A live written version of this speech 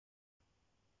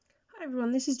Hi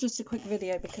everyone, this is just a quick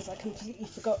video because I completely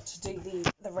forgot to do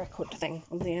the record thing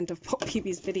on the end of Pop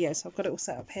Pubi's video, so I've got it all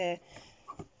set up here.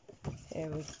 Here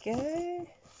we go.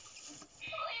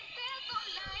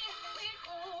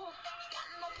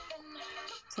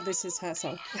 So this is her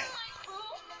song.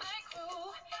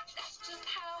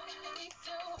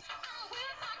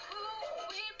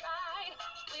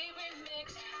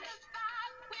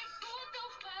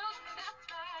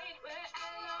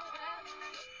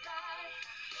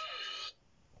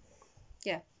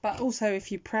 Yeah, but also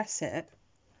if you press it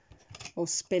or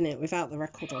spin it without the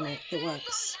record on it, it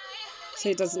works. So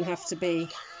it doesn't have to be,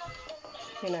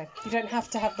 you don't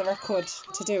have to have the record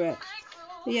to do it.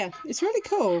 But yeah, it's really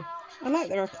cool. I like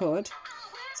the record.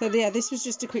 So yeah, this was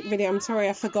just a quick video. I'm sorry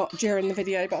I forgot during the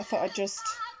video, but I thought I'd just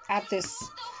add this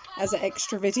as an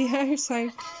extra video.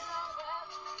 So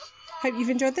hope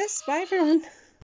you've enjoyed this. Bye everyone.